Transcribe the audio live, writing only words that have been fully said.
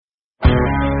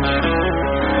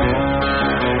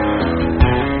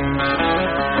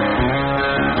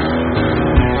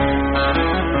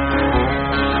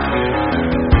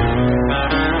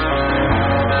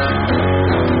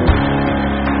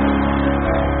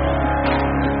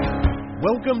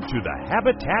Welcome to the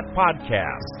Habitat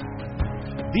Podcast,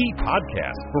 the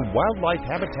podcast for wildlife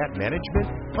habitat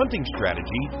management, hunting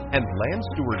strategy, and land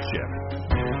stewardship.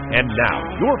 And now,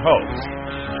 your host,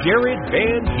 Jared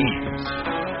Van Hees.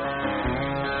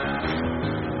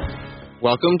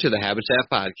 Welcome to the Habitat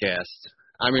Podcast.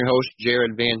 I'm your host,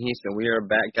 Jared Van Hees, and we are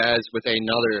back, guys, with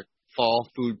another fall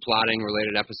food plotting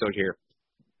related episode here.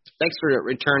 Thanks for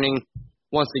returning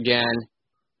once again.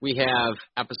 We have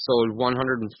episode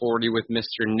 140 with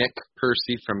Mr. Nick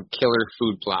Percy from Killer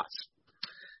Food Plots.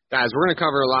 Guys, we're going to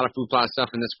cover a lot of food plot stuff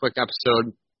in this quick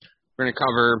episode. We're going to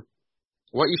cover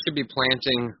what you should be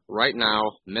planting right now,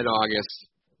 mid-August,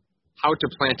 how to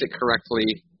plant it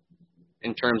correctly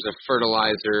in terms of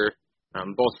fertilizer,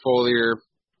 both foliar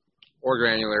or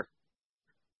granular.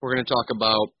 We're going to talk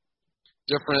about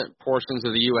different portions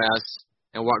of the U.S.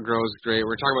 and what grows great.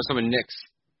 We're talking about some of Nick's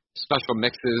special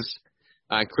mixes,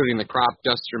 including the crop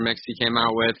duster mix he came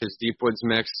out with, his deep woods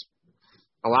mix.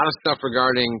 A lot of stuff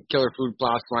regarding Killer Food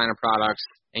Plots line of products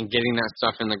and getting that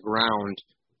stuff in the ground,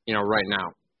 right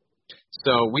now.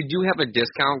 So we do have a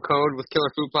discount code with Killer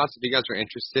Food Plots if you guys are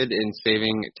interested in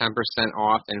saving 10%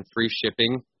 off and free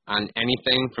shipping on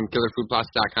anything from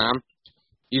killerfoodplots.com.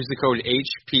 Use the code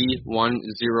HP10%.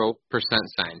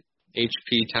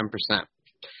 HP10%.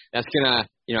 That's gonna,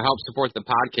 help support the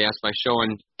podcast by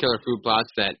showing Killer Food Plots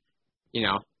that,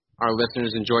 our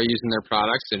listeners enjoy using their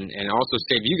products and also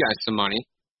save you guys some money.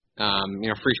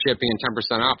 Free shipping and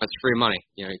 10% off. That's free money.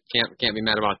 You can't be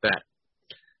mad about that.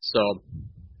 So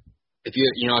if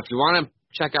you want to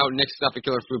check out Nick's stuff at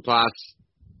Killer Food Plots,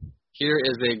 here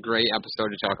is a great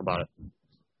episode to talk about it.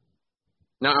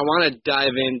 Now I want to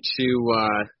dive into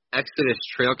Exodus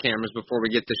trail cameras before we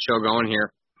get the show going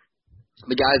here.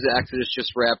 The guys at Exodus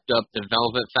just wrapped up the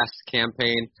Velvet Fest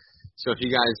campaign. So if you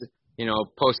guys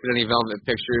posted any Velvet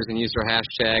pictures and used our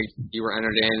hashtag, you were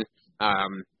entered in.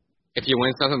 If you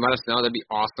win something, let us know. That'd be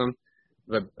awesome.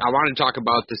 But I wanted to talk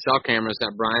about the cell cameras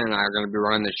that Brian and I are going to be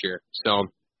running this year. So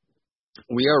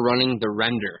we are running the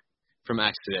Render from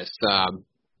Exodus.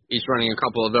 Each running a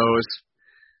couple of those.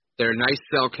 They're nice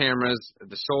cell cameras.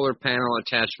 The solar panel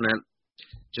attachment.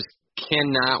 Just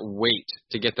cannot wait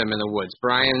to get them in the woods.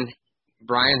 Brian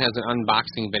has an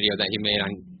unboxing video that he made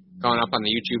going up on the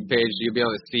YouTube page. You'll be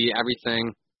able to see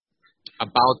everything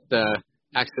about the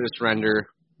Exodus Render,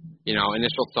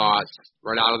 initial thoughts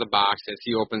right out of the box as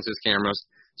he opens his cameras.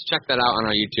 So check that out on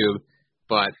our YouTube.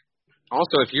 But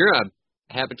also, if you're a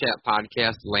Habitat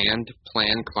Podcast land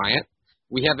plan client,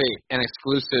 we have an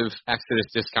exclusive Exodus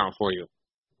discount for you.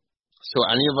 So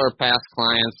any of our past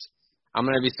clients, I'm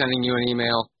going to be sending you an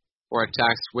email or a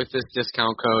text with this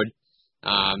discount code.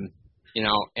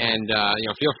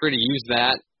 Feel free to use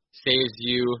that. Saves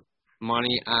you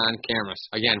money on cameras.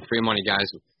 Again, free money, guys.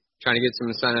 Trying to get some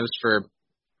incentives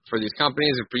for these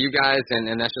companies and for you guys,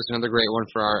 and that's just another great one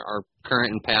for our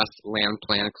current and past land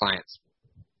plan clients.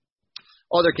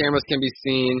 All their cameras can be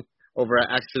seen over at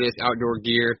Exodus Outdoor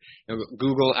Gear.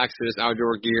 Google Exodus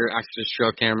Outdoor Gear, Exodus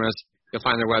Trail Cameras. You'll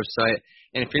find their website.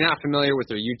 And if you're not familiar with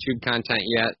their YouTube content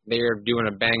yet, they are doing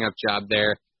a bang-up job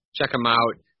there. Check them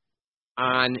out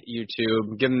on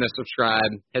YouTube. Give them a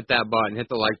subscribe. Hit that button. Hit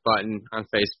the like button on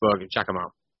Facebook and check them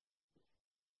out.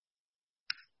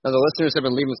 Now, the listeners have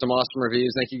been leaving some awesome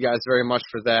reviews. Thank you guys very much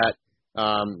for that.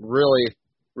 Really,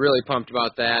 really pumped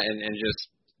about that. And just,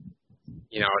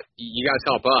 you guys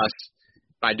help us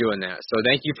by doing that. So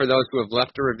thank you for those who have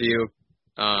left a review.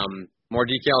 More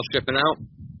decals shipping out.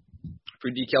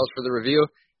 Free decals for the review.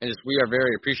 And just we are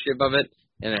very appreciative of it.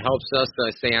 And it helps us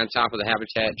stay on top of the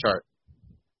habitat chart.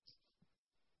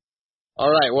 All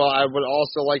right, well, I would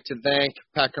also like to thank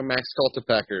Packer Max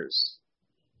Cultipackers,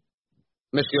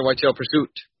 Michigan Whitetail Pursuit,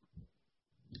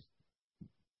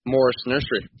 Morris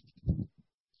Nursery,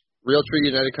 Realtree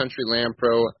United Country Land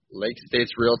Pro, Lake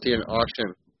States Realty and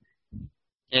Auction,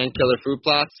 and Killer Food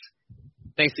Plots.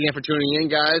 Thanks again for tuning in,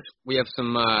 guys. We have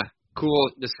some cool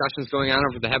discussions going on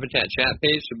over the Habitat chat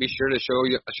page, so be sure to show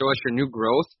us your new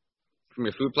growth from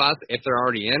your food plots if they're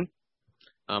already in.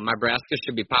 My brassicas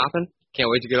should be popping. Can't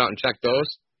wait to get out and check those.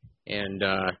 And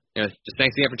just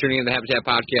thanks again for tuning in to the Habitat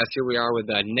Podcast. Here we are with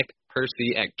Nick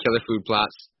Percy at Killer Food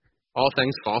Plots. All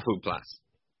things fall food plots.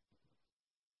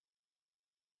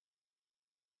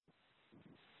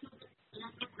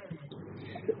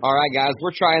 All right, guys,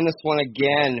 we're trying this one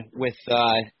again with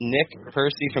Nick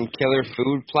Percy from Killer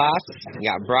Food Plots. We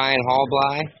got Brian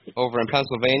Hallbly over in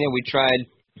Pennsylvania. We tried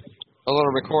a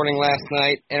little recording last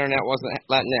night. Internet wasn't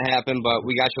letting it happen, but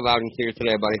we got you loud and clear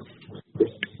today, buddy.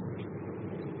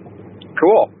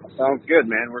 Cool. Sounds good,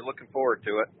 man. We're looking forward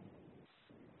to it.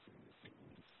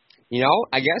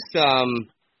 I guess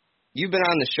you've been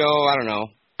on the show, I don't know,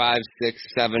 5, 6,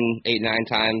 7, 8, 9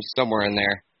 times, somewhere in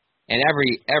there, and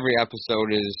every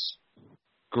episode is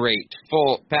great,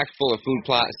 packed full of food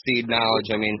plot, seed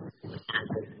knowledge. I mean,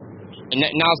 and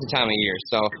now's the time of year.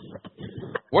 So,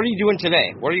 what are you doing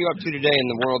today? What are you up to today in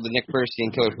the world of Nick Percy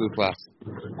and Killer Food Plots?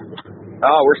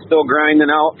 Oh, we're still grinding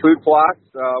out food plots.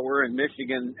 We're in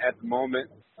Michigan at the moment.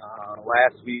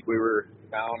 Last week we were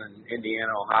down in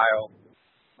Indiana, Ohio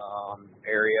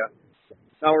area.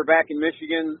 Now we're back in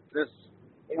Michigan this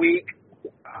week,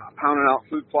 pounding out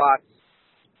food plots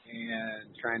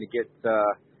and trying to get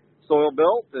soil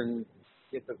built and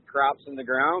get the crops in the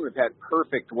ground. We've had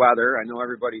perfect weather. I know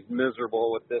everybody's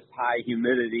miserable with this high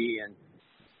humidity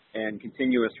and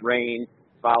continuous rain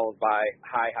followed by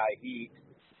high heat.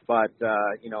 But,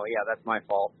 that's my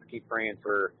fault. I keep praying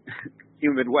for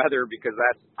humid weather because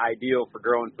that's ideal for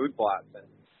growing food plots. And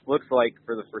looks like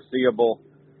for the foreseeable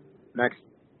next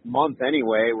month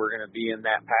anyway, we're going to be in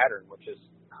that pattern, which is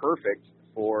perfect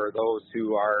for those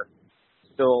who are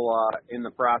still in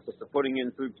the process of putting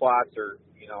in food plots or,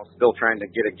 still trying to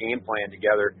get a game plan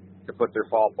together to put their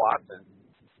fall plots in.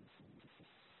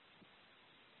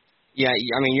 Yeah,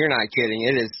 I mean, you're not kidding.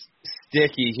 It is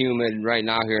sticky humid right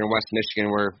now here in West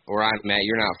Michigan where I'm at.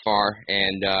 You're not far.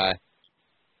 And,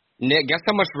 Nick, guess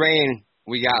how much rain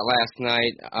we got last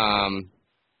night?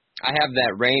 I have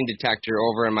that rain detector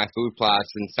over in my food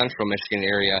plots in central Michigan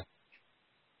area.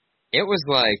 It was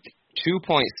like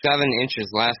 2.7 inches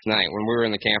last night when we were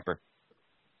in the camper.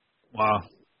 Wow.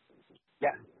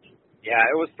 Yeah,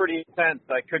 it was pretty intense.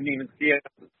 I couldn't even see it.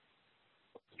 I was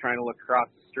trying to look across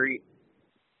the street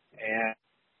and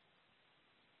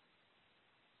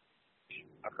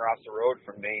across the road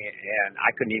from me, and I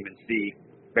couldn't even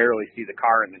barely see the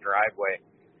car in the driveway.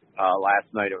 Last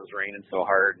night it was raining so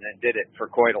hard, and it did it for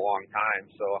quite a long time.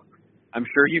 So I'm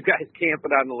sure you guys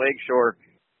camping on the lakeshore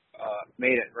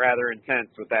made it rather intense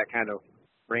with that kind of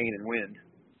rain and wind.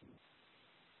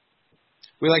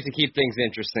 We like to keep things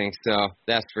interesting, so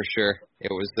that's for sure. It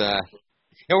was,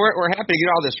 we're happy to get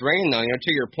all this rain though.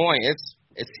 To your point,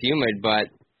 it's humid, but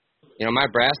my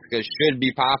brassicas should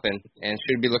be popping and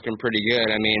should be looking pretty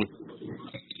good. I mean,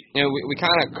 we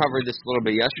kind of covered this a little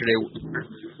bit yesterday.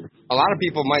 A lot of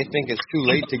people might think it's too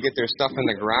late to get their stuff in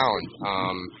the ground.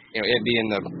 It being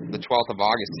the 12th of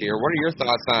August here. What are your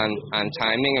thoughts on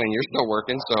timing? I mean, you're still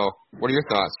working, so what are your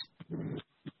thoughts?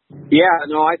 Yeah,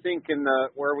 no, I think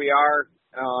where we are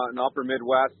in the upper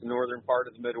Midwest, the northern part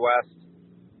of the Midwest,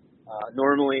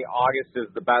 normally August is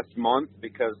the best month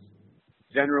because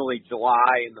generally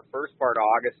July and the first part of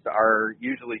August are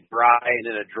usually dry and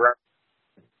in a dry.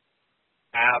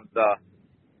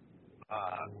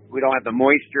 We don't have the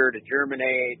moisture to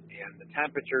germinate, and the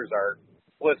temperatures are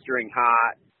blistering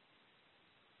hot.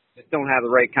 Just don't have the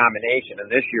right combination. And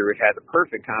this year we've had the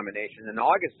perfect combination. And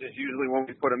August is usually when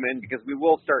we put them in because we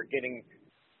will start getting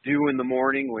dew in the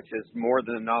morning, which is more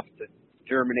than enough to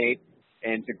germinate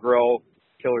and to grow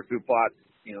killer food plots,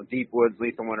 deep woods,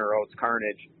 lethal winter oats,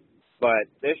 carnage. But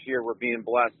this year we're being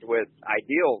blessed with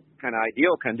ideal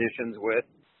conditions with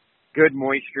good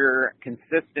moisture,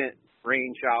 consistent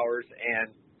rain showers,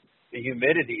 and the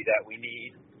humidity that we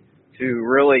need to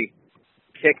really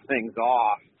kick things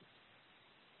off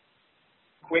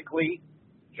quickly,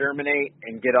 germinate,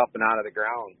 and get up and out of the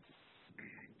ground.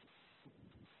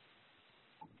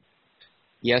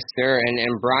 Yes, sir.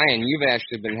 And Brian, you've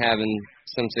actually been having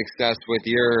some success with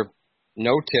your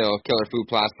no-till killer food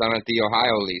plots down at the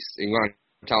Ohio lease. You want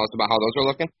to tell us about how those are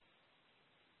looking?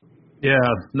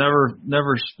 Yeah, never,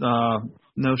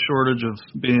 no shortage of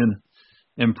being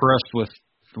impressed with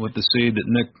the seed that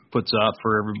Nick puts out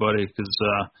for everybody because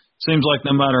it seems like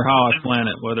no matter how I plant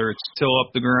it, whether it's till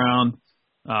up the ground,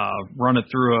 run it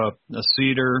through a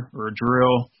seeder or a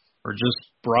drill, or just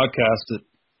broadcast it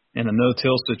in a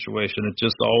no-till situation, it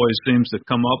just always seems to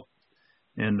come up,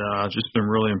 and just been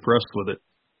really impressed with it.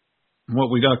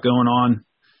 What we got going on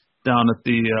down at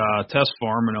the test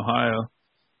farm in Ohio,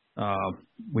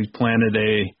 we planted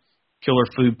a killer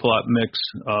food plot mix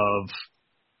of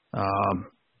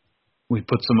we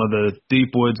put some of the deep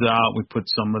woods out, we put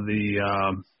some of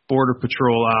the border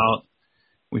patrol out,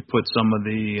 we put some of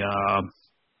the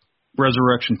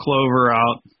resurrection clover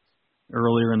out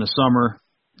earlier in the summer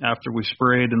after we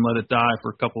sprayed and let it die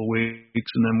for a couple of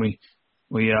weeks, and then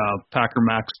we packer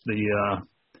maxed the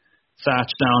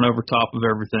thatch down over top of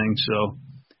everything. So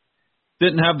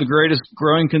didn't have the greatest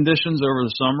growing conditions over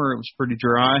the summer. It was pretty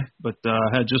dry, but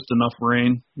had just enough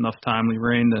rain, enough timely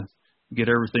rain to get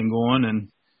everything going. And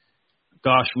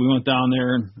gosh, we went down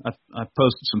there and I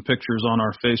posted some pictures on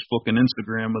our Facebook and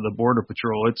Instagram of the border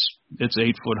patrol. It's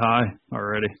 8 foot high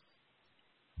already.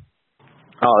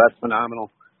 Oh, that's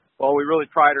phenomenal. Well, we really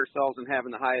pride ourselves in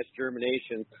having the highest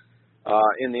germination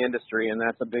in the industry, and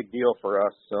that's a big deal for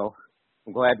us. So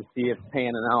I'm glad to see it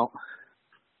panning out.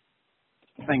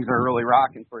 Things are really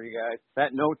rocking for you guys.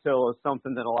 That no-till is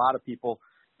something that a lot of people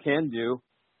can do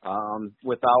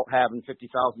without having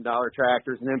 $50,000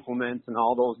 tractors and implements and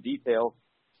all those details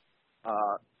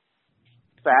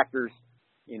factors,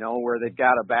 where they've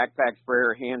got a backpack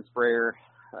sprayer, hand sprayer,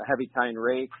 a heavy tine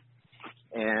rake,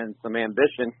 and some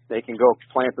ambition. They can go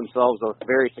plant themselves a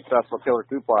very successful killer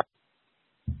food plot.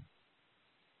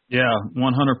 Yeah,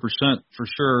 100% for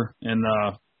sure. And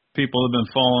people have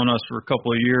been following us for a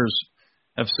couple of years.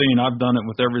 Have seen I've done it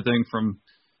with everything from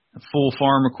full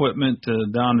farm equipment to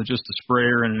down to just a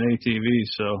sprayer and an ATV.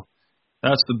 So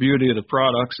that's the beauty of the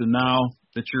products. And now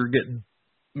that you're getting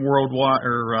worldwide,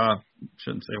 or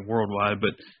shouldn't say worldwide,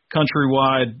 but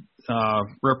countrywide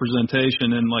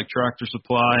representation in like Tractor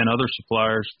Supply and other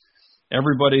suppliers,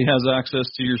 everybody has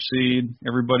access to your seed.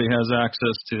 Everybody has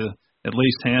access to at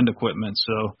least hand equipment.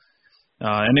 So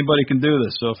anybody can do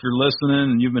this. So if you're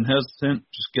listening and you've been hesitant,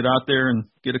 just get out there and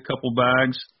get a couple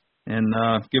bags and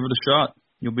give it a shot.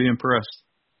 You'll be impressed.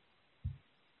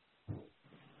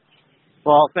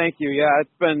 Well, thank you. Yeah,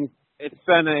 it's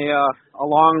been a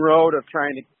long road of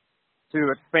trying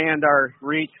to expand our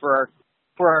reach for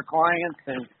our clients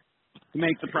and to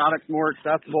make the products more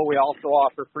accessible. We also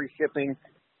offer free shipping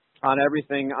on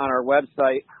everything on our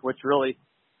website, which really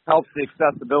helps the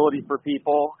accessibility for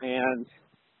people and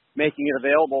making it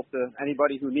available to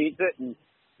anybody who needs it. And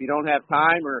if you don't have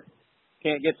time or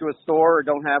can't get to a store or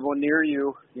don't have one near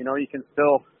you, you can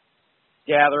still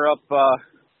gather up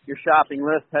your shopping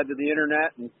list, head to the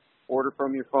internet, and order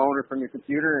from your phone or from your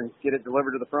computer and get it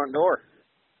delivered to the front door.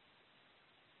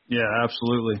 Yeah,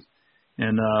 absolutely.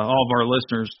 And all of our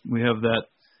listeners, we have that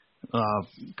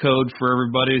code for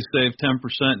everybody to save 10%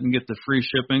 and get the free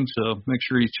shipping. So make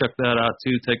sure you check that out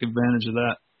too. Take advantage of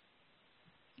that.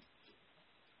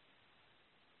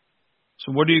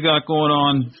 So what do you got going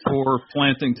on for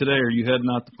planting today? Are you heading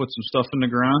out to put some stuff in the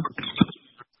ground?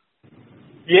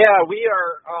 Yeah, we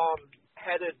are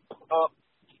headed up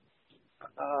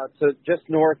to just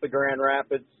north of Grand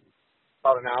Rapids,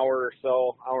 about an hour or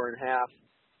so, hour and a half,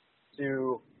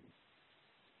 to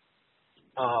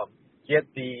get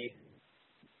the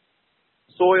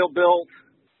soil built.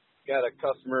 Got a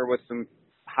customer with some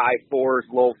high 4s,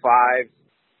 low 5s.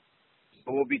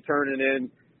 So we'll be turning in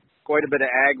quite a bit of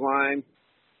ag lime.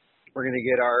 We're going to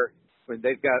get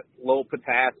they've got low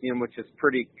potassium, which is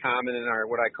pretty common in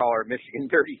what I call our Michigan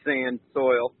dirty sand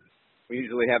soil. We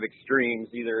usually have extremes.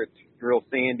 Either it's real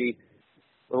sandy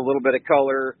with a little bit of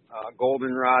color,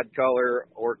 goldenrod color,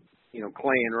 or,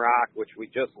 clay and rock, which we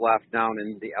just left down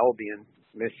in the Albion,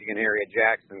 Michigan area,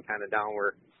 Jackson, kind of down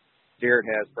where Jared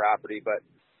has property. But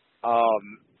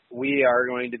we are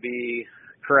going to be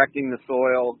correcting the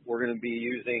soil. We're going to be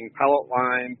using pellet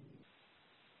lime,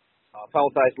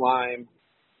 pelletized lime.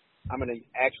 I'm going to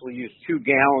actually use 2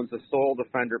 gallons of Soil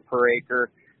Defender per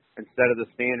acre instead of the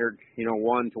standard,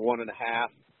 1 to 1.5,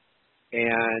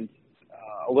 and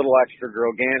a little extra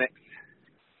Groganics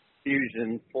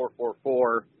Fusion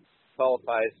 444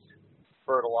 pelletized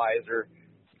fertilizer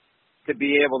to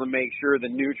be able to make sure the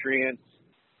nutrients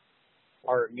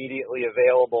are immediately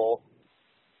available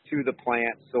to the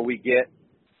plant so we get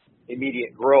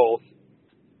immediate growth.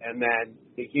 And then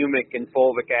the humic and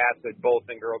fulvic acid, both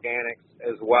in Groganics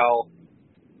as well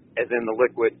as in the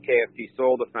liquid KFT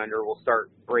Soil Defender, will start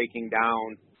breaking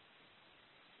down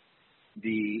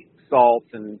the salts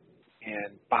and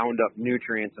bound up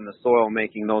nutrients in the soil,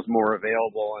 making those more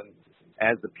available. And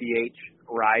as the pH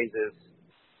rises,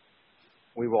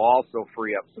 we will also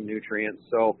free up some nutrients.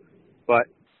 But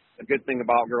the good thing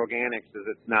about Groganics is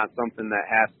it's not something that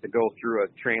has to go through a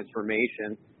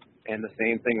transformation. And the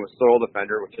same thing with Soil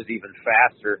Defender, which is even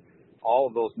faster. All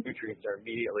of those nutrients are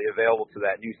immediately available to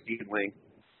that new seedling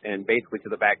and basically to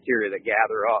the bacteria that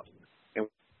gather up. And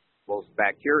those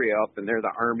bacteria up, and they're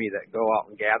the army that go out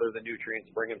and gather the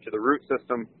nutrients, bring them to the root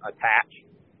system, attach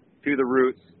to the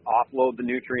roots, offload the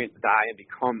nutrients, die, and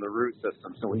become the root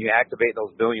system. So when you activate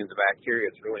those billions of bacteria,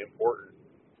 it's really important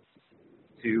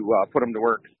to put them to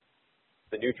work,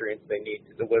 the nutrients they need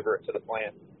to deliver it to the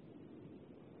plant.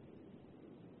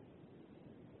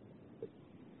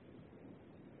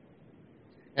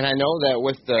 And I know that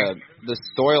with the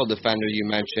Soil Defender you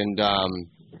mentioned,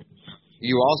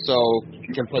 you also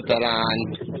can put that on,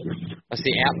 let's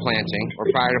see, at planting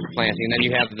or prior to planting. Then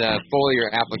you have the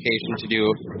foliar application to do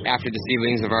after the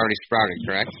seedlings have already sprouted,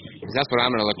 correct? Because that's what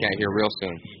I'm going to look at here real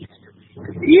soon.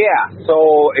 Yeah,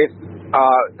 so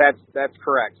that's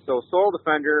correct. So Soil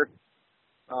Defender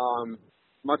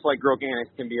much like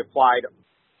Groganics, can be applied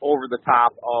over the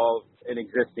top of an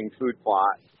existing food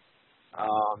plot.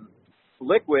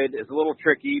 Liquid is a little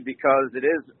tricky because it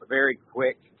is very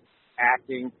quick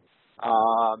acting.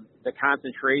 The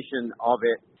concentration of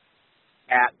it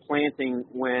at planting,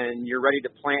 when you're ready to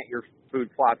plant your food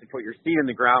plots and put your seed in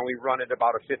the ground, we run it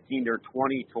about a 15 or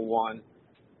 20 to 1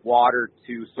 water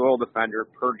to Soil Defender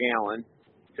per gallon,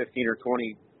 15 or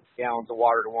 20 gallons of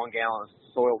water to 1 gallon of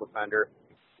Soil Defender.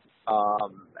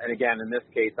 And again, in this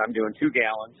case, I'm doing 2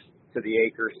 gallons to the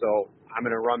acre, so I'm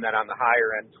going to run that on the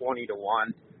higher end, 20 to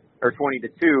 1 or 20 to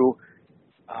 2.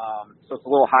 So it's a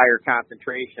little higher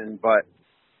concentration, but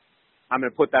I'm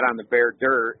going to put that on the bare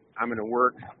dirt. I'm going to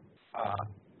work.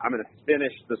 I'm going to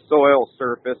finish the soil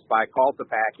surface by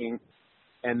cultipacking,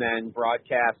 and then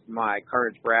broadcast my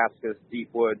Carnage brassicas, deep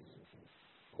woods,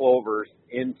 clovers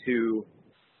into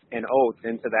and oats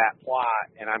into that plot,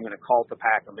 and I'm going to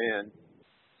cultipack them in.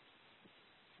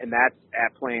 And that's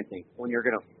at planting. When you're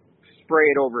going to spray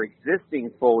it over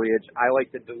existing foliage, I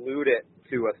like to dilute it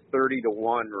to a 30 to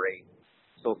 1 rate.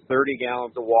 So 30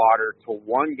 gallons of water to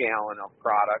 1 gallon of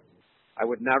product. I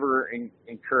would never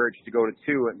encourage to go to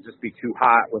 2 and just be too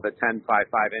hot with a 10.55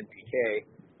 NPK,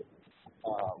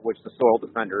 which the Soil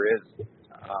Defender is.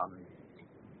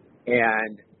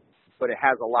 But it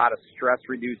has a lot of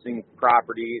stress-reducing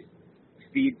properties,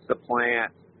 feeds the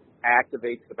plant,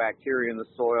 activates the bacteria in the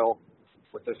soil.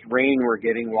 With this rain we're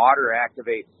getting, water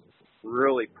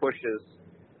really pushes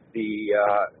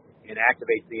and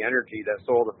activates the energy that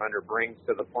Soil Defender brings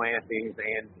to the plantings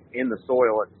and in the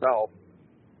soil itself.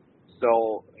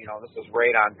 So, this is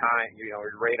right on time,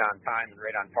 right on time and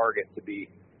right on target to be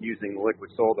using the liquid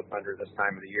Soil Defender this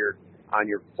time of the year on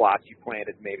your plots you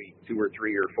planted maybe 2 or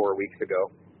 3 or 4 weeks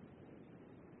ago.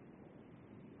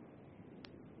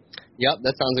 Yep,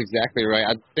 that sounds exactly right.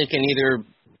 I'm thinking either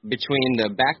between the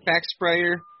backpack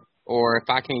sprayer or if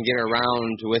I can get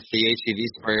around with the HCV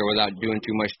sprayer without doing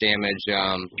too much damage,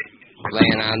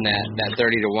 laying on that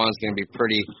 30 to 1 is going to be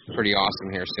pretty awesome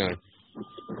here soon.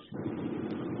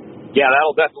 Yeah,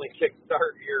 that'll definitely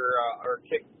kickstart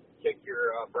kick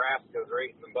your brassicas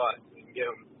right in the butt and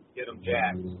get them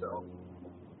jacked. So.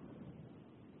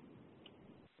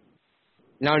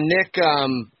 Now, Nick,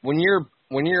 when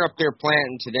you're up there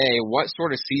planting today, what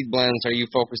sort of seed blends are you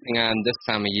focusing on this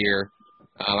time of year?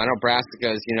 I know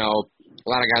brassicas, a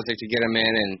lot of guys like to get them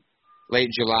in late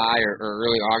July or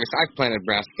early August. I've planted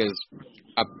brassicas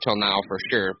up till now for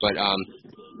sure, but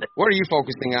what are you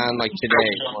focusing on like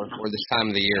today or this time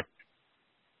of the year?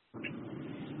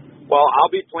 Well,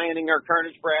 I'll be planting our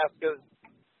Carnage brassicas.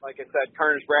 Like I said,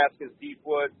 Carnage brassicas, deep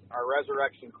woods, our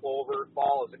Resurrection clover.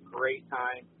 Fall is a great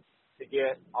time to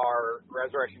get our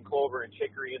Resurrection clover and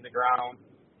chicory in the ground,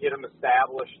 get them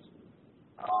established.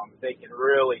 They can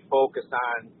really focus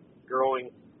on growing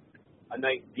a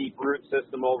nice deep root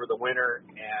system over the winter,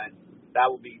 and that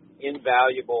will be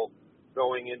invaluable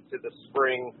going into the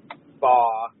spring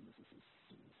thaw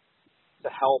to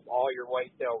help all your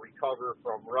whitetail recover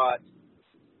from rut,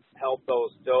 help those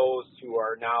does who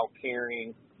are now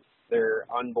carrying their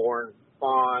unborn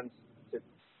fawns to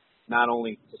not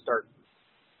only to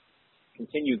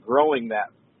continue growing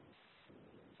that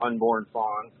unborn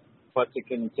fawns, but to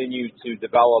continue to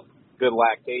develop good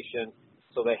lactation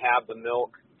so they have the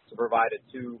milk to provide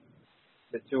a 2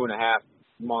 to 2.5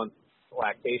 month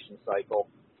lactation cycle,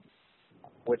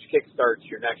 which kickstarts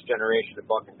your next generation of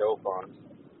buck and doe fawns.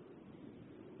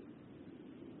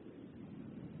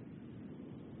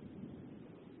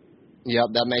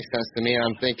 Yep, that makes sense to me.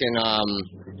 I'm thinking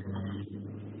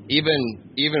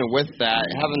even with that,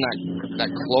 having that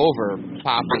clover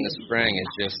pop in the spring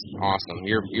is just awesome.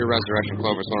 Your Resurrection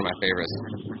clover is one of my favorites.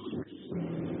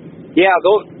 Yeah,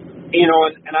 those,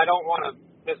 and I don't want to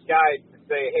misguide to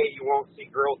say, hey, you won't see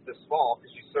growth this fall,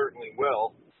 because you certainly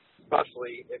will,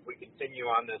 especially if we continue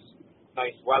on this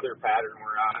nice weather pattern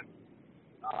we're on,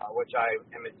 which I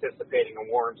am anticipating a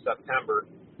warm September.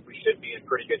 We should be in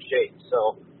pretty good shape.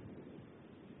 So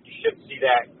you should see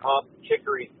that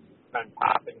chicory been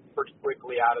popping pretty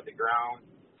quickly out of the ground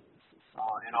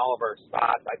in all of our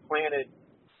spots. I planted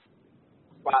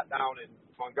a spot down in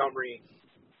Montgomery,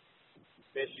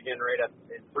 Michigan, right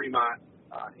in Fremont,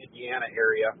 Indiana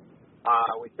area.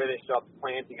 We finished up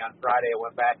planting on Friday. I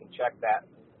went back and checked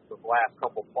the last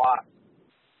couple plots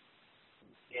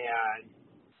and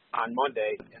on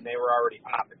Monday, and they were already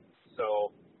popping.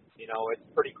 So, it's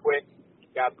pretty quick. You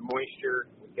got the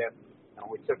moisture.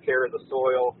 We took care of the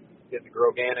soil, did the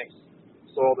Groganics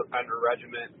Soil Defender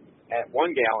regimen at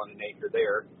 1 gallon an acre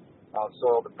there,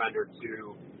 Soil Defender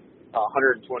to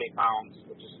 120 pounds,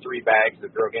 which is 3 bags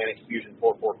of Groganics Fusion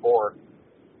 444,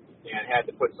 and had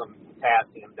to put some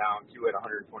potassium down to at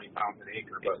 120 pounds an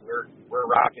acre. But we're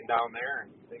rocking down there,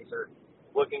 and things are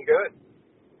looking good.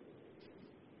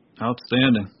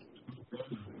 Outstanding.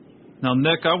 Now,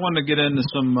 Nick, I wanted to get into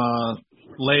some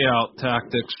layout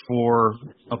tactics for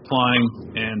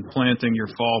applying and planting your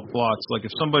fall plots. Like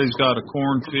if somebody's got a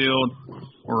cornfield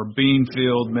or a bean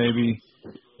field maybe,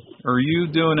 are you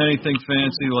doing anything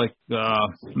fancy like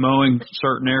mowing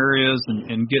certain areas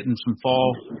and getting some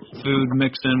fall food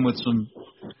mixed in with some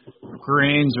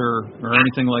grains or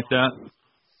anything like that?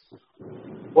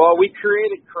 Well, we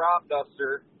created Crop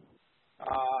Duster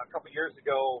a couple years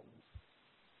ago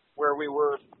where we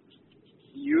were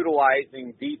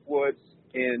utilizing deep woods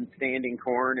in standing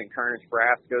corn and Carnage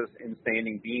brassicas in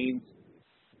standing beans,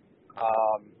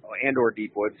 and or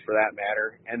deep woods for that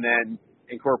matter, and then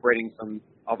incorporating some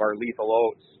of our lethal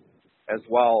oats as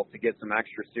well to get some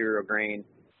extra cereal grain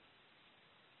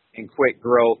and quick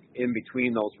growth in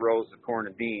between those rows of corn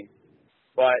and beans.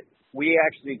 But we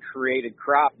actually created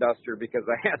Crop Duster because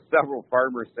I had several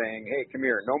farmers saying, hey, come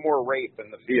here, no more rape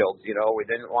in the fields. You know, we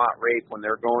didn't want rape when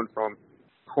they're going from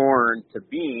corn to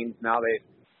beans. Now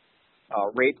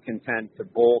rape can tend to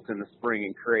bolt in the spring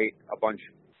and create a bunch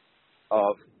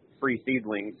of free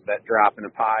seedlings that drop in a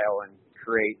pile and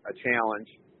create a challenge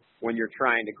when you're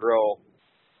trying to grow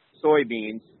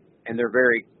soybeans, and they're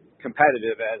very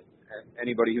competitive. As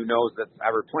anybody who knows that's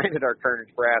ever planted our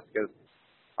Carnage brassicas,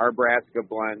 our brassica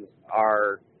blends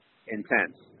are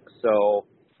intense. So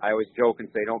I always joke and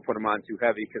say don't put them on too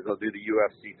heavy because they'll do the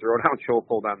UFC throwdown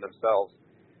chokehold on themselves.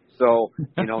 So,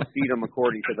 seed them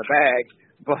according to the bag.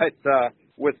 But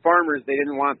with farmers, they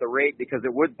didn't want the rape because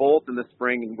it would bolt in the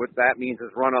spring, and what that means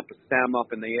is run up a stem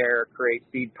up in the air, create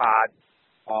seed pods,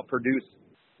 produce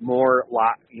more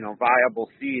viable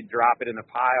seed, drop it in a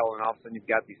pile, and all of a sudden you've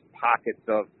got these pockets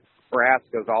of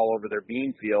brassicas all over their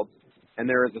bean fields. And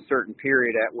there is a certain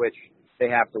period at which they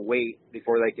have to wait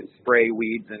before they can spray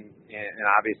weeds and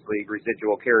obviously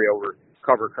residual carryover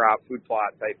cover crop, food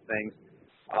plot type things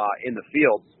in the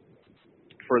fields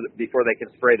before they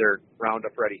can spray their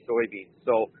Roundup Ready soybeans.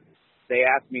 So they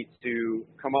asked me to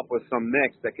come up with some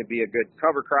mix that could be a good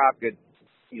cover crop, good,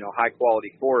 high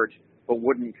quality forage, but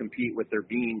wouldn't compete with their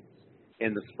beans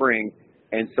in the spring.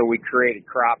 And so we created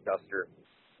Crop Duster,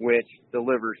 which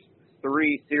delivers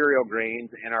 3 cereal grains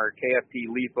in our KFP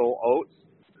lethal oats,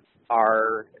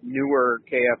 our newer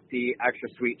KFP extra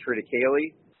sweet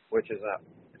triticale, which is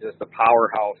just a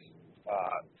powerhouse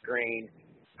grain,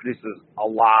 produces a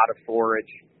lot of forage,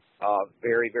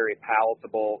 very, very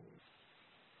palatable,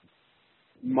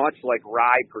 much like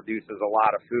rye produces a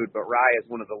lot of food, but rye is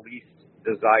one of the least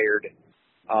desired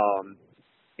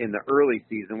in the early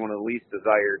season, one of the least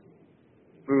desired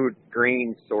food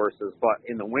grain sources. But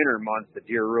in the winter months, the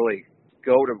deer really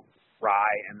go to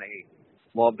rye, and they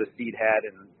love the seed head,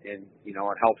 and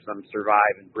it helps them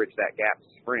survive and bridge that gap to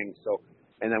spring. So,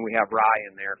 and then we have rye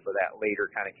in there for that later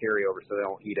kind of carryover, so they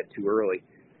don't eat it too early.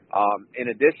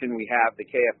 In addition, we have the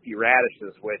KFP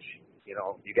radishes, which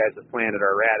you guys have planted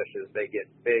our radishes. They get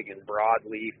big and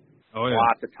broadleaf,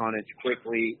 lots of tonnage,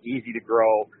 quickly, easy to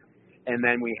grow. And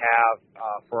then we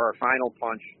have, for our final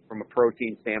punch, from a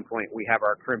protein standpoint, we have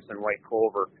our Crimson White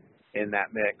Clover in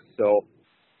that mix. So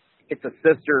it's a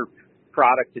sister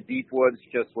product to Deep Woods,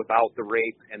 just without the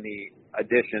rape and the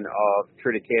addition of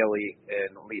triticale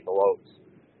and lethal oats.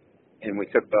 And we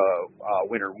took the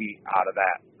winter wheat out of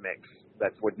that mix.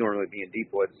 That's what would normally be in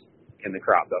Deep Woods in the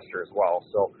Crop Duster as well.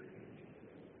 So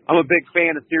I'm a big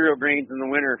fan of cereal grains in the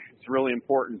winter. It's really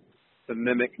important to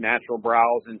mimic natural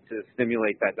browse and to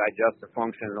stimulate that digestive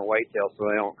function in the whitetail so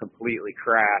they don't completely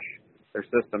crash. Their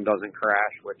system doesn't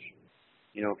crash, which,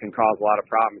 can cause a lot of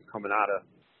problems coming out of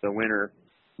the winter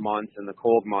months and the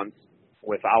cold months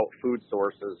without food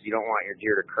sources. You don't want your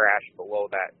deer to crash below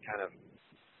that kind of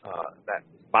that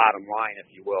bottom line, if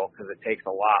you will, because it takes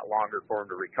a lot longer for them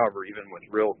to recover, even with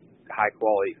real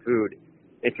high-quality food.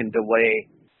 It can delay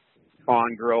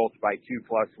fawn growth by 2+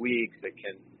 weeks. It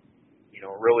can,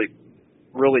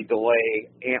 really delay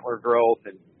antler growth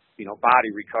and,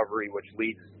 body recovery, which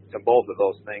leads to both of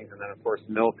those things. And then, of course,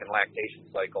 milk and lactation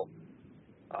cycle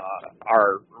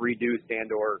are reduced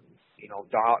and or,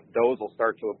 does will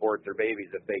start to abort their babies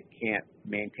if they can't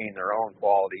maintain their own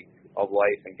quality of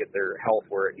life and get their health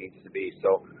where it needs to be.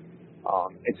 So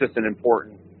it's just an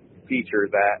important feature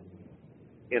that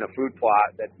in a food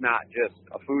plot that's not just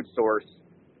a food source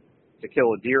to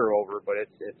kill a deer over, but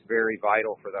it's very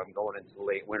vital for them going into the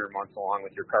late winter months along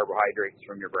with your carbohydrates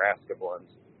from your brassica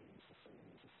blends.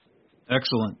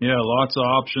 Excellent. Yeah, lots of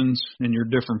options in your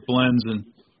different blends. And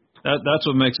That's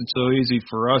what makes it so easy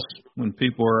for us when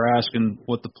people are asking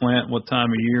what the plant, what time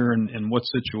of year, and what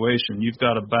situation. You've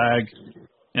got a bag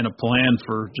and a plan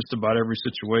for just about every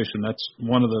situation. That's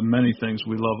one of the many things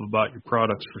we love about your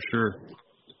products for sure.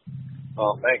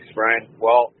 Well, thanks, Brian.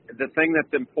 Well, the thing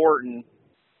that's important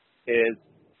is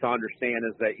to understand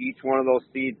is that each one of those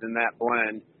seeds in that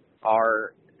blend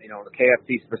are, the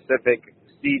KFC specific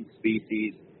seed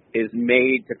species is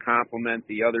made to complement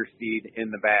the other seed in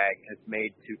the bag. It's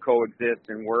made to coexist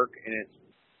and work, and it's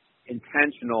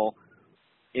intentional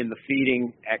in the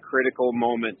feeding at critical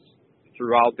moments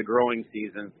throughout the growing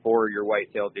season for your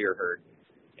whitetail deer herd.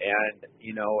 And,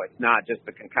 it's not just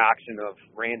a concoction of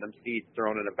random seeds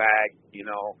thrown in a bag.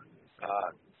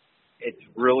 It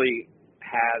really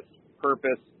has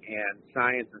purpose and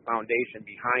science and foundation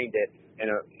behind it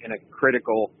in a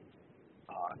critical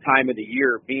time of the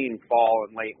year, being fall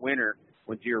and late winter,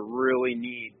 when deer really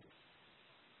need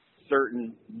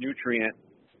certain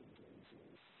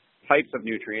types of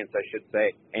nutrients, I should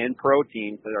say, and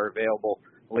proteins that are available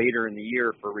later in the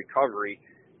year for recovery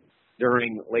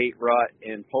during late rut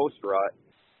and post rut,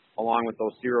 along with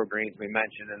those cereal grains we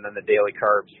mentioned, and then the daily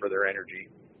carbs for their energy.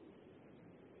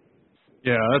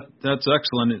 Yeah, that's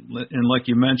excellent. And like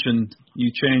you mentioned,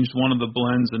 you changed one of the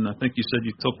blends, and I think you said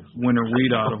you took winter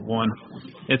wheat out of one.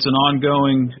 It's an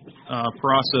ongoing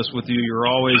process with you. You're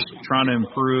always trying to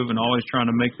improve and always trying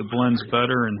to make the blends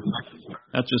better, and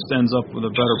that just ends up with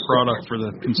a better product for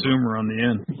the consumer on the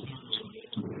end.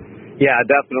 Yeah,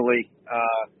 definitely.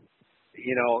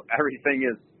 Everything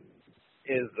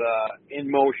is in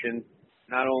motion.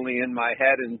 Not only in my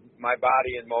head and my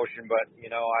body in motion, but,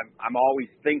 I'm always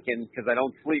thinking, because I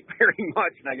don't sleep very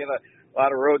much and I get a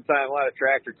lot of road time, a lot of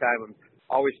tractor time. I'm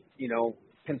always,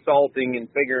 consulting and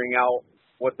figuring out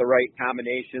what the right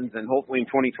combinations, and hopefully in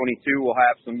 2022 we'll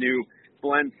have some new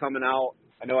blends coming out.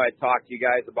 I know I talked to you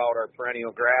guys about our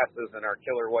perennial grasses and our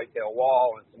killer whitetail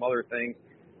wall and some other things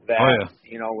that,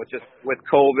 with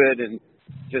COVID and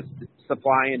just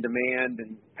supply and demand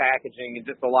and packaging and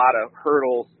just a lot of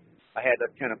hurdles, I had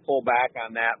to kind of pull back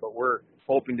on that, but we're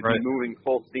hoping to be moving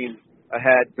full steam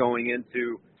ahead going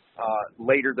into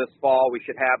later this fall. We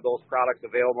should have those products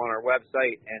available on our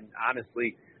website, and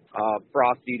honestly,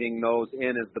 frost eating those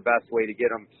in is the best way to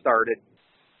get them started.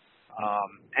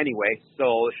 Anyway,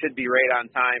 so it should be right on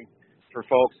time for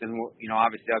folks, and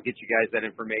obviously I'll get you guys that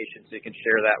information so you can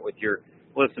share that with your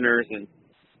listeners and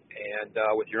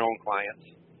with your own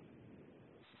clients.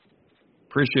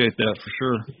 Appreciate that for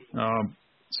sure.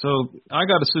 So I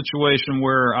got a situation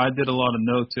where I did a lot of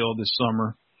no-till this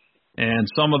summer, and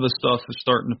some of the stuff is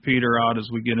starting to peter out as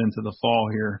we get into the fall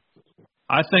here.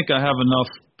 I think I have enough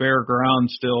bare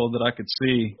ground still that I could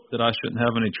see that I shouldn't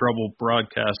have any trouble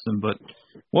broadcasting, but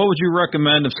what would you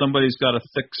recommend if somebody's got a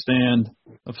thick stand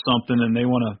of something and they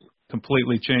want to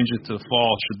completely change it to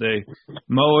fall? Should they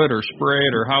mow it or spray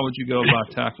it, or how would you go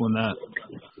about tackling that?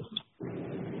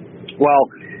 Well,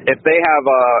 if they have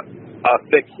a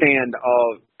thick stand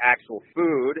of actual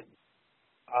food,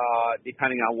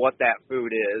 depending on what that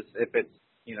food is, if it's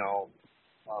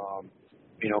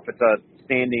if it's a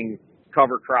standing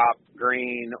cover crop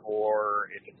grain, or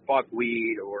if it's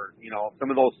buckwheat, or some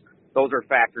of those are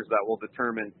factors that will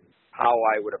determine how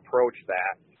I would approach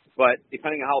that. But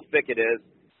depending on how thick it is,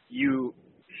 you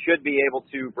should be able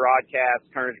to broadcast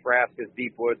Carnage brassicas,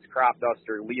 deep woods, crop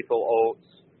duster, lethal oats,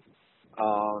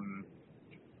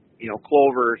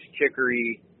 clovers,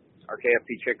 chicory, our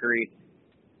KFC chicory.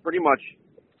 Pretty much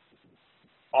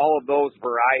all of those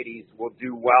varieties will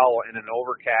do well in an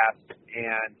overcast,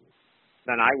 and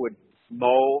then I would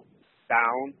mow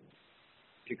down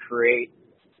to create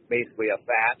basically a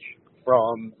thatch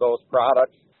from those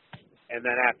products. And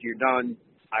then after you're done,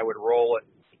 I would roll it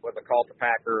with a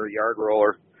cultipacker or yard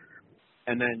roller,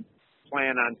 and then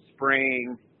plan on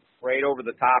spraying right over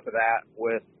the top of that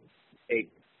with a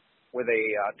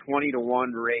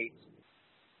 20-to-1 rate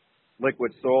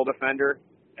liquid soil defender,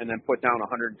 and then put down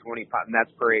 120 pounds, and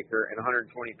that's per acre, and 120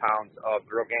 pounds of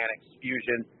Groganics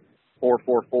Fusion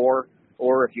 444.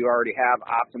 Or if you already have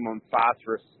optimum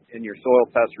phosphorus in your soil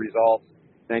test results,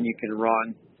 then you can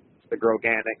run the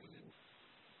Groganics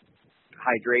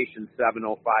Hydration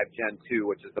 705 Gen 2,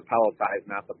 which is the pelletized,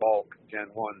 not the bulk Gen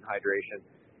 1 hydration,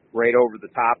 right over the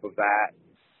top of that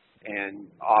and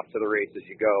off to the races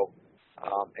you go.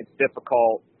 It's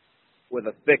difficult with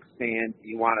a thick stand.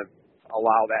 You want to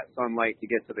allow that sunlight to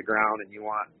get to the ground, and you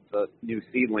want the new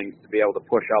seedlings to be able to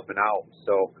push up and out.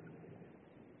 So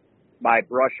by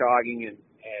brush hogging and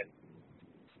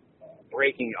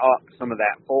breaking up some of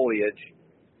that foliage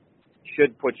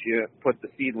should put the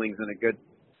seedlings in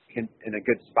a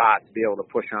good spot to be able to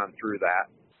push on through that.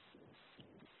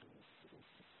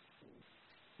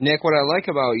 Nick, what I like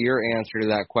about your answer to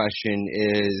that question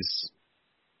is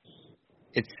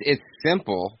it's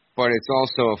simple, but it's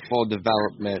also a full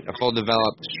developed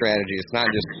strategy. It's not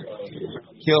just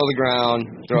kill the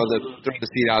ground, throw the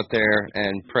seed out there,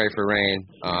 and pray for rain.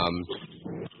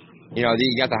 You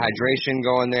got the hydration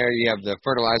going there. You have the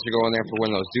fertilizer going there for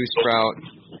when those do sprout.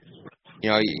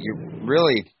 You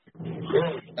really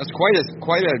that's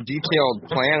quite a detailed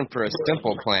plan for a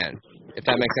simple plan, if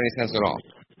that makes any sense at all.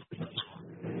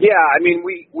 Yeah, I mean,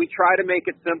 we try to make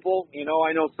it simple.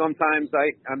 I know sometimes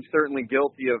I'm certainly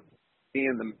guilty of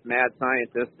being the mad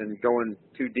scientist and going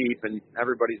too deep, and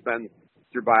everybody's been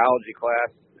through biology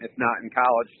class, if not in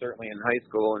college, certainly in high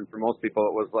school, and for most people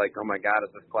it was like, oh my God,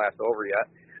 is this class over yet?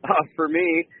 For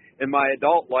me, in my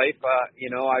adult life,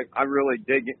 I really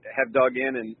have dug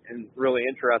in and really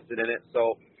interested in it,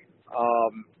 so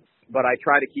but I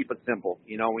try to keep it simple.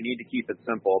 We need to keep it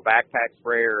simple. A backpack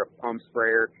sprayer, a pump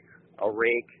sprayer, a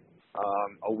rake,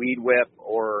 a weed whip,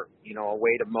 or, a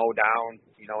way to mow down,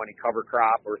 any cover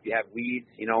crop, or if you have weeds,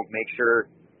 make sure,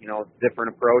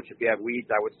 different approach. If you have weeds,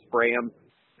 I would spray them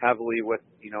heavily with,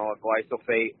 a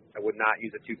glyphosate. I would not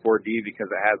use a 2,4-D because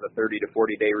it has a 30 to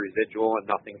 40 day residual and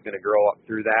nothing's going to grow up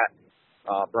through that,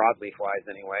 broadleaf wise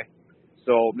anyway.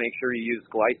 So make sure you use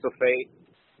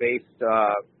glyphosate-based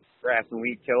grass and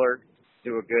weed killer.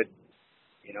 Do a good,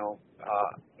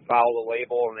 follow the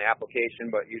label and the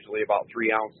application, but usually about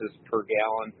 3 ounces per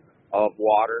gallon of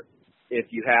water.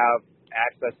 If you have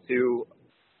access to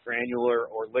granular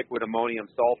or liquid ammonium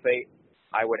sulfate,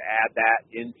 I would add that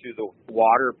into the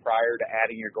water prior to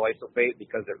adding your glyphosate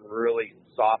because it really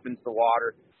softens the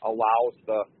water, allows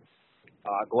the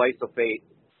glyphosate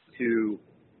to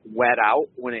wet out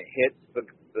when it hits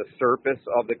the surface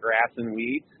of the grass and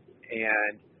weeds.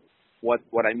 And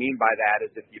what I mean by that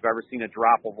is if you've ever seen a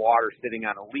drop of water sitting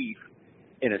on a leaf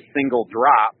in a single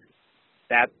drop,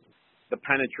 that's the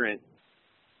penetrant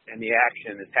and the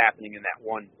action is happening in that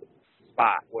one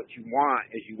spot. What you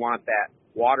want is that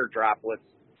water droplets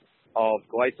of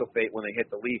glyphosate when they hit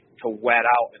the leaf to wet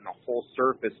out and the whole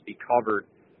surface be covered.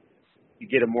 You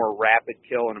get a more rapid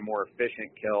kill and a more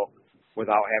efficient kill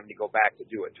without having to go back to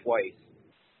do it twice.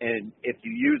 And if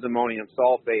you use ammonium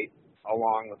sulfate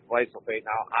along with glyphosate,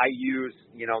 now I use,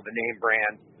 the name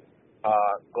brand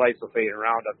glyphosate and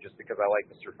Roundup just because I like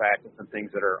the surfactants and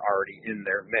things that are already in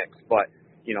their mix. But,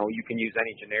 you can use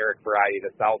any generic variety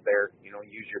that's out there.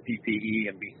 Use your PPE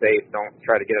and be safe. Don't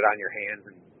try to get it on your hands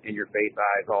and in your face,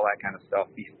 eyes, all that kind of stuff.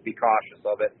 Be cautious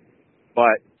of it.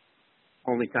 But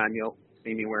only time you'll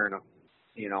see me wearing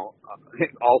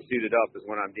all suited up is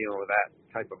when I'm dealing with that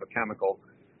type of a chemical.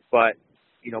 But,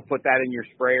 put that in your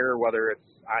sprayer, whether it's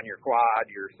on your quad,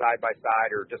 your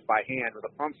side-by-side, or just by hand with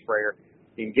a pump sprayer.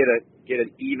 You can get an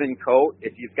even coat.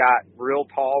 If you've got real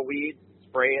tall weeds,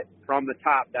 spray it from the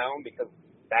top down because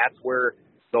that's where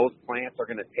those plants are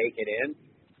going to take it in.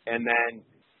 And then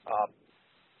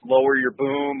lower your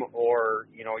boom or,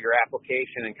 your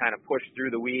application and kind of push through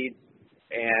the weeds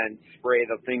and spray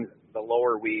the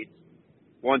lower weeds.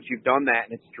 Once you've done that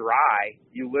and it's dry,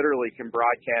 you literally can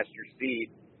broadcast your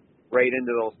seed right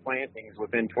into those plantings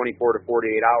within 24 to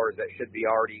 48 hours. That should be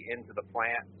already into the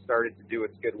plant, started to do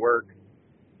its good work.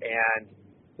 And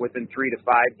within 3 to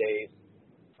 5 days,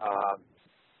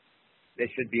 they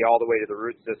should be all the way to the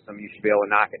root system. You should be able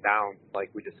to knock it down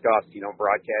like we discussed,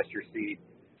 broadcast your seed,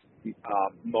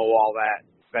 mow all that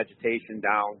vegetation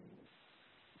down,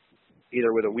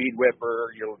 either with a weed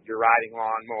whipper, your riding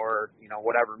lawnmower,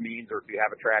 whatever means, or if you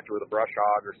have a tractor with a brush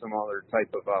hog or some other type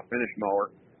of finish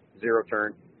mower, zero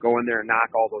turn, go in there and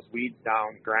knock all those weeds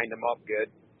down, grind them up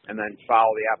good, and then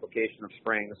follow the application of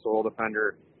spraying the Soil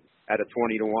Defender at a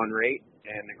 20-to-1 rate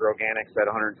and the Groganics at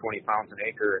 120 pounds an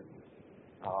acre.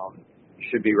 You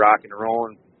should be rocking and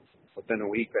rolling within a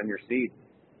week on your seed.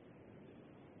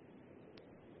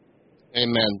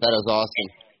 Amen. That is awesome.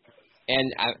 And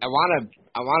I want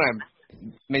to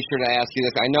make sure to ask you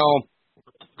this. I know,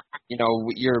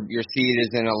 your seed is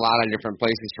in a lot of different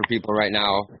places for people right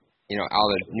now. All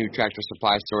the new Tractor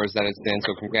Supply stores that it's in.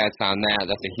 So congrats on that.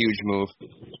 That's a huge move.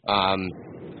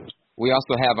 We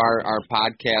also have our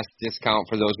podcast discount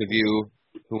for those of you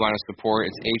who want to support.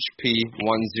 It's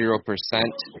HP10%,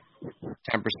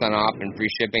 10% off and free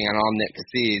shipping on all Nick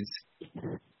seeds.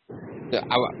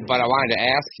 But I wanted to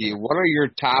ask you, what are your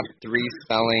top 3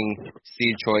 selling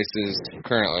seed choices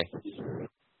currently?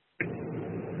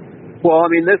 Well,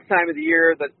 this time of the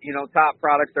year, the top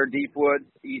products are Deepwood,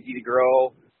 easy to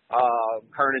grow.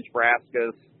 Carnage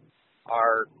Braskas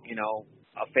are,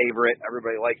 a favorite.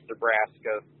 Everybody likes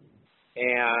Nebraska.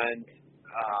 And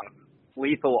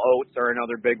Lethal Oats are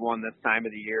another big one this time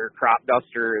of the year. Crop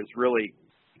Duster is really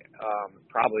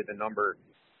probably the number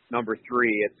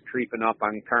 3. It's creeping up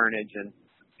on Carnage and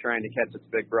trying to catch its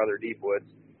big brother Deepwoods.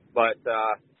 But,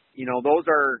 those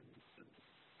are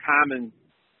common,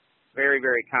 very,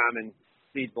 very common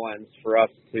seed blends for us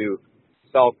to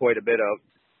sell quite a bit of.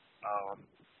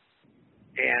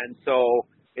 And so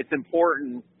it's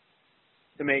important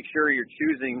to make sure you're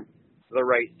choosing the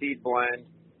right seed blend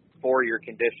for your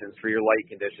conditions, for your light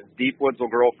conditions. Deepwoods will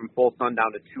grow from full sun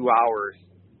down to 2 hours.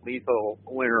 Lethal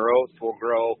winter oats will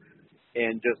grow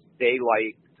in just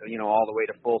daylight, all the way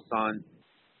to full sun.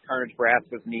 Carnage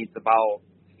brassicas needs about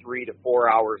 3 to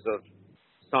 4 hours of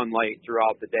sunlight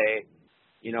throughout the day.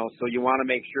 So you want to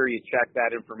make sure you check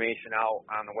that information out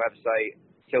on the website.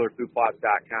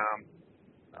 KillerFoodPlots.com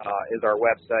is our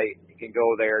website. You can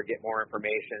go there, get more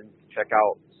information, check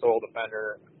out Soil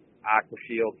Defender,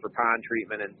 AquaShield for pond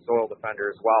treatment, and Soil Defender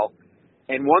as well.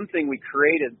 And one thing we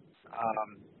created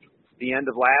the end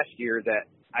of last year that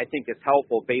I think is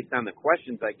helpful based on the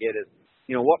questions I get is,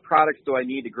 what products do I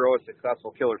need to grow a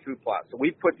successful killer food plot? So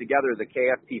we've put together the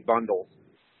KFP bundles.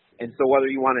 And so whether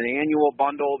you want an annual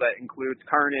bundle that includes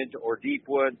Carnage or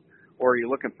Deepwood, or you're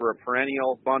looking for a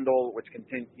perennial bundle which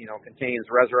contains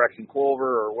Resurrection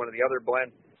Clover or one of the other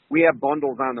blends, we have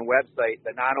bundles on the website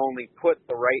that not only put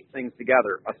the right things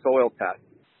together, a soil test,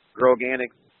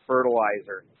 Groganics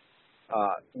fertilizer,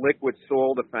 liquid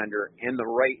soil defender, and the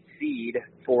right seed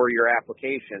for your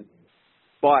application,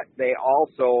 but they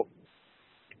also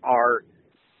are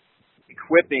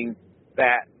equipping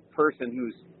that person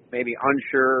who's maybe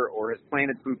unsure or has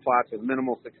planted food plots with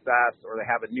minimal success, or they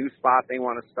have a new spot they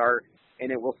want to start,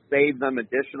 and it will save them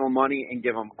additional money and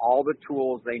give them all the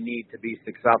tools they need to be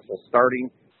successful, starting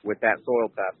with that soil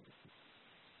test.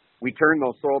 We turn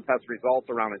those soil test results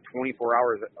around in 24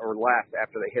 hours or less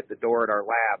after they hit the door at our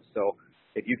lab. So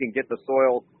if you can get the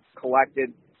soil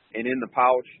collected and in the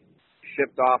pouch,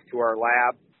 shipped off to our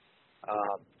lab,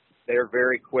 they're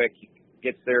very quick.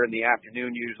 Gets there in the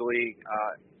afternoon usually.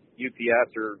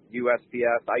 UPS or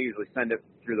USPS. I usually send it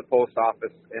through the post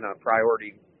office in a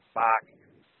priority box.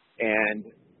 And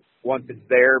once it's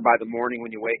there, by the morning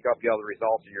when you wake up, you have the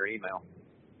results in your email.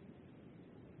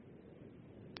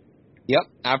 Yep,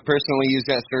 I've personally used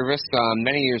that service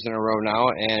many years in a row now,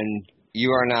 and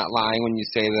you are not lying when you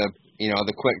say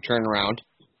the quick turnaround.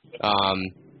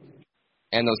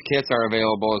 And those kits are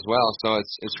available as well, so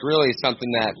it's really something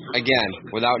that,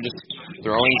 again, without just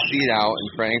throwing seed out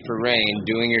and praying for rain,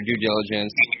 doing your due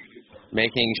diligence,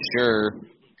 making sure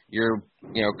you're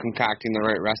concocting the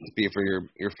right recipe for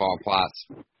your fall plots.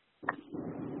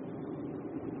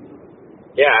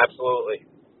 Yeah, absolutely.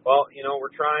 Well,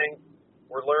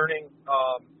 we're learning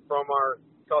from our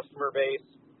customer base,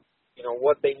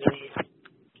 what they need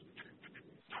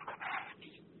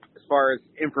as far as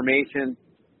information,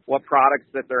 what products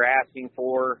that they're asking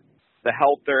for, the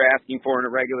help they're asking for on a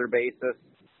regular basis.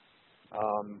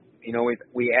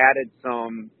 We added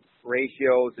some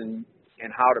ratios and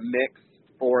how to mix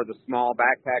for the small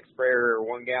backpack sprayer or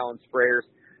 1 gallon sprayers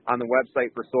on the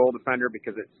website for Soil Defender,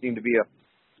 because it seemed to be a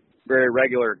very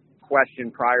regular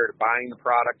question prior to buying the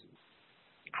product.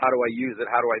 How do I use it?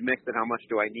 How do I mix it? How much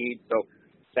do I need? So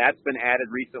that's been added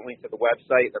recently to the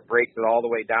website that breaks it all the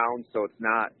way down, so it's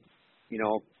not,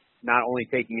 not only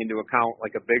taking into account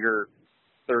like a bigger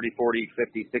 30, 40,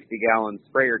 50, 60 gallon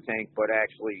sprayer tank, but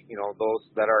actually, those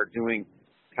that are doing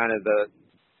kind of the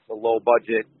low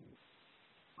budget,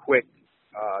 quick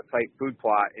type food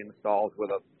plot installs with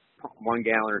a 1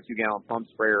 gallon or 2 gallon pump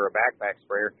sprayer or a backpack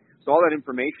sprayer. So all that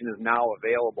information is now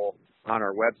available on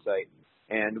our website.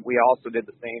 And we also did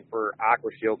the same for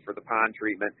AquaShield for the pond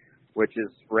treatment, which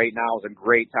is right now is a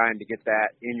great time to get that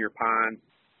in your pond,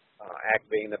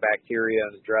 activating the bacteria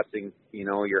and addressing,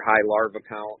 your high larva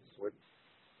counts with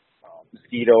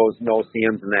mosquitoes,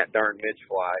 no-see-ums, and that darn midge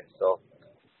fly. So.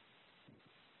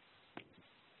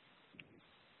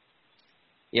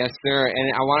 Yes, sir.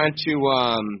 And I wanted to,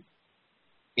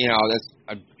 that's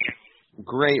a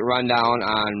great rundown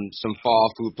on some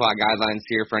fall food plot guidelines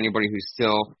here for anybody who's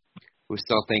still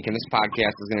thinking this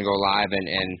podcast is going to go live.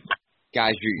 And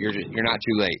guys, you're not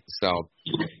too late. So,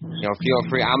 feel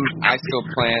free. I still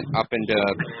plant up into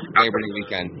Labor Day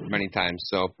weekend many times.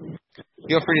 So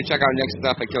feel free to check out Nick's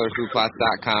stuff at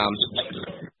KillerFoodPlots.com.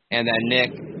 And then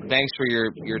Nick, thanks for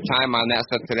your time on that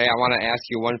stuff today. I want to ask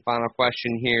you one final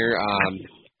question here.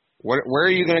 Where are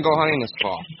you going to go hunting this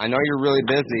fall? I know you're really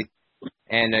busy,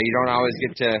 and you don't always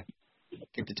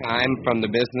get the time from the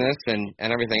business and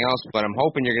everything else, but I'm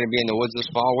hoping you're going to be in the woods this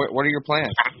fall. What are your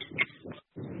plans?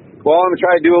 Well, I'm going to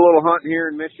try to do a little hunting here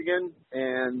in Michigan,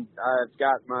 and I've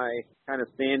got my kind of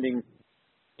standing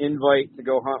invite to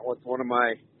go hunt with one of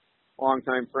my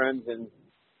longtime friends in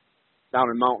down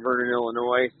in Mount Vernon,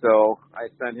 Illinois. So I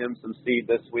sent him some seed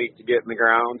this week to get in the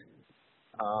ground.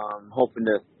 Hoping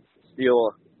to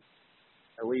steal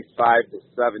at least 5 to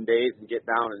 7 days and get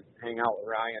down and hang out with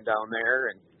Ryan down there.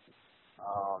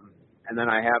 And then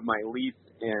I have my lease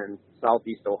in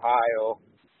Southeast Ohio,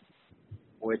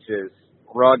 which is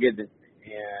rugged,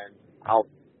 and I'll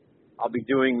be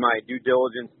doing my due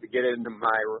diligence to get into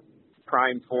my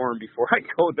prime form before I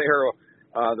go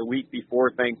there. The week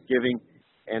before Thanksgiving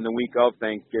and the week of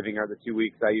Thanksgiving are the 2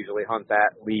 weeks I usually hunt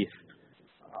that lease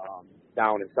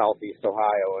down in Southeast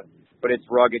Ohio. But it's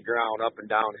rugged ground, up and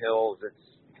down hills.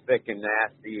 It's thick and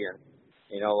nasty, and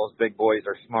those big boys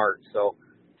are smart. So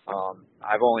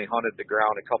I've only hunted the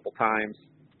ground a couple times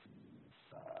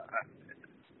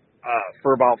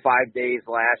for about 5 days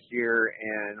last year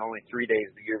and only 3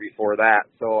 days the year before that.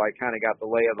 So I kind of got the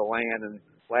lay of the land, and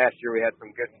last year we had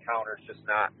some good encounters, just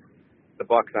not the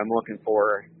bucks I'm looking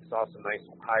for. Saw some nice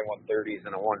high 130s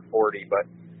and a 140, but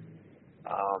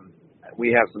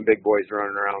we have some big boys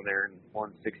running around there in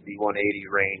 160,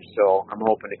 180 range, so I'm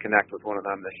hoping to connect with one of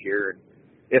them this year.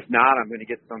 If not, I'm going to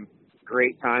get some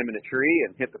great time in a tree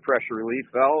and hit the pressure relief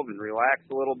valve and relax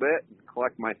a little bit and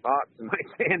collect my thoughts and my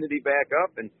sanity back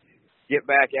up and get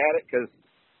back at it, because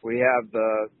we have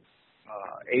the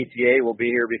ATA will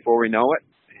be here before we know it,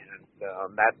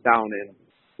 and that's down in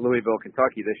Louisville,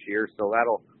 Kentucky this year, so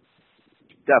that'll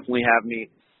definitely have me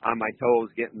on my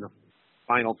toes getting the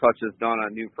final touches done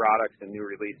on new products and new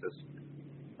releases.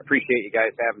 Appreciate you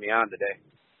guys having me on today.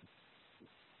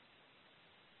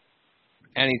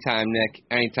 Anytime, Nick.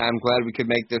 Anytime. Glad we could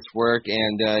make this work.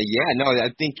 And I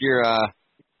think your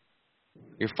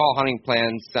fall hunting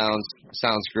plan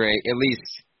sounds great. At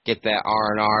least get that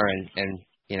R&R and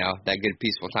that good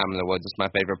peaceful time in the woods. It's my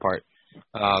favorite part.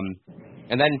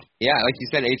 And then, like you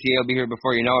said, ATA will be here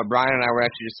before you know it. Brian and I were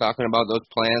actually just talking about those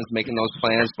plans, making those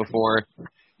plans before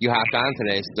you hopped on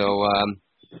today. So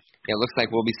it looks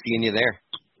like we'll be seeing you there.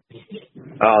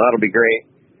 Oh, that'll be great.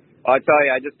 I tell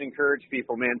you, I just encourage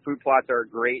people, man, food plots are a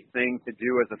great thing to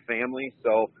do as a family.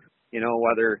 So,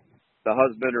 whether the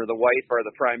husband or the wife are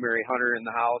the primary hunter in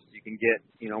the house, you can get,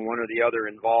 one or the other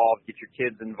involved, get your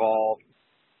kids involved,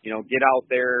 get out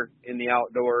there in the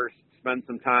outdoors, spend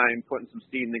some time putting some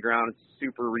seed in the ground. It's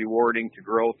super rewarding to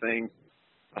grow things.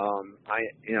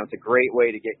 It's a great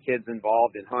way to get kids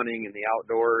involved in hunting and the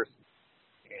outdoors,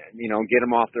 and, get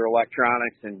them off their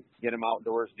electronics and get them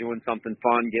outdoors doing something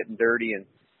fun, getting dirty,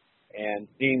 and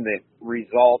seeing the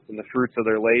results and the fruits of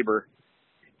their labor.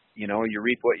 You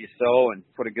reap what you sow, and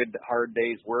put a good hard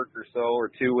day's work or so or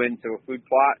two into a food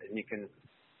plot, and you can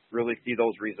really see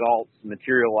those results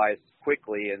materialize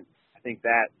quickly. And I think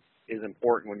that is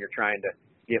important when you're trying to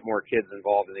get more kids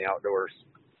involved in the outdoors.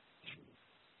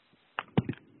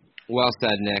 Well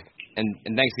said, Nick. And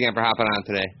thanks again for hopping on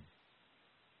today.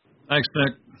 Thanks,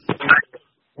 Nick.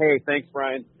 Hey, thanks,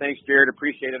 Brian. Thanks, Jared.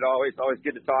 Appreciate it always. Always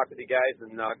good to talk with you guys,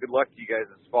 and good luck to you guys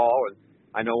this fall. And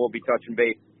I know we'll be touching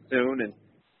base soon, and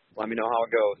let me know how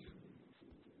it goes.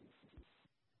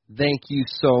 Thank you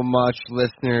so much,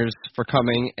 listeners, for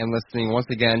coming and listening once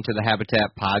again to the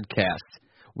Habitat Podcast.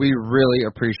 We really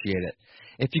appreciate it.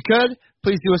 If you could,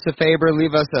 please do us a favor,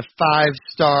 leave us a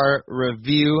 5-star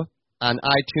review on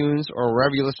iTunes or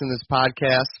wherever you listen to this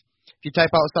podcast. If you type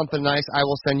out something nice, I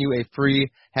will send you a free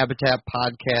Habitat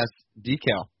Podcast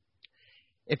decal.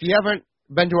 If you haven't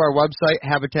been to our website,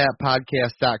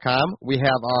 habitatpodcast.com, we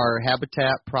have our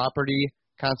Habitat Property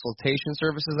Consultation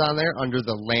Services on there under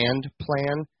the Land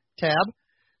Plan tab.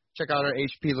 Check out our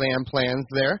HP Land Plans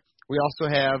there. We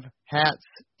also have hats,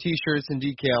 T-shirts, and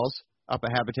decals up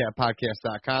at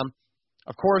habitatpodcast.com.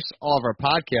 Of course, all of our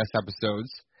podcast episodes.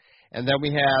 And then we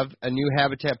have a new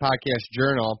Habitat Podcast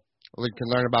journal where you can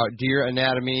learn about deer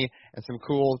anatomy and some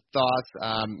cool thoughts,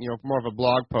 more of a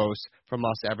blog post from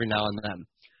us every now and then.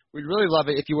 We'd really love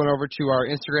it if you went over to our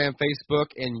Instagram, Facebook,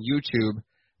 and YouTube,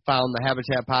 found the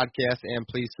Habitat Podcast, and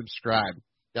please subscribe.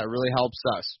 That really helps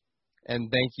us. And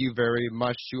thank you very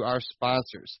much to our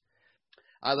sponsors.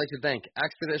 I'd like to thank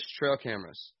Exodus Trail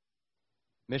Cameras,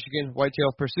 Michigan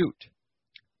Whitetail Pursuit,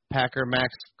 Packer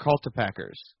Max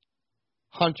Cultipackers,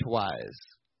 Huntwise,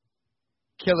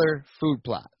 Killer Food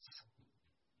Plots,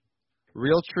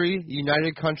 Realtree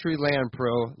United Country Land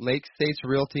Pro, Lake States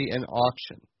Realty and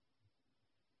Auction,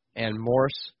 and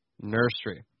Morse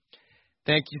Nursery.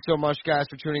 Thank you so much, guys,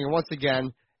 for tuning in once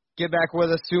again. Get back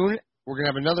with us soon. We're going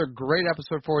to have another great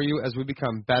episode for you as we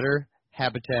become better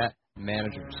habitat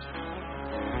managers.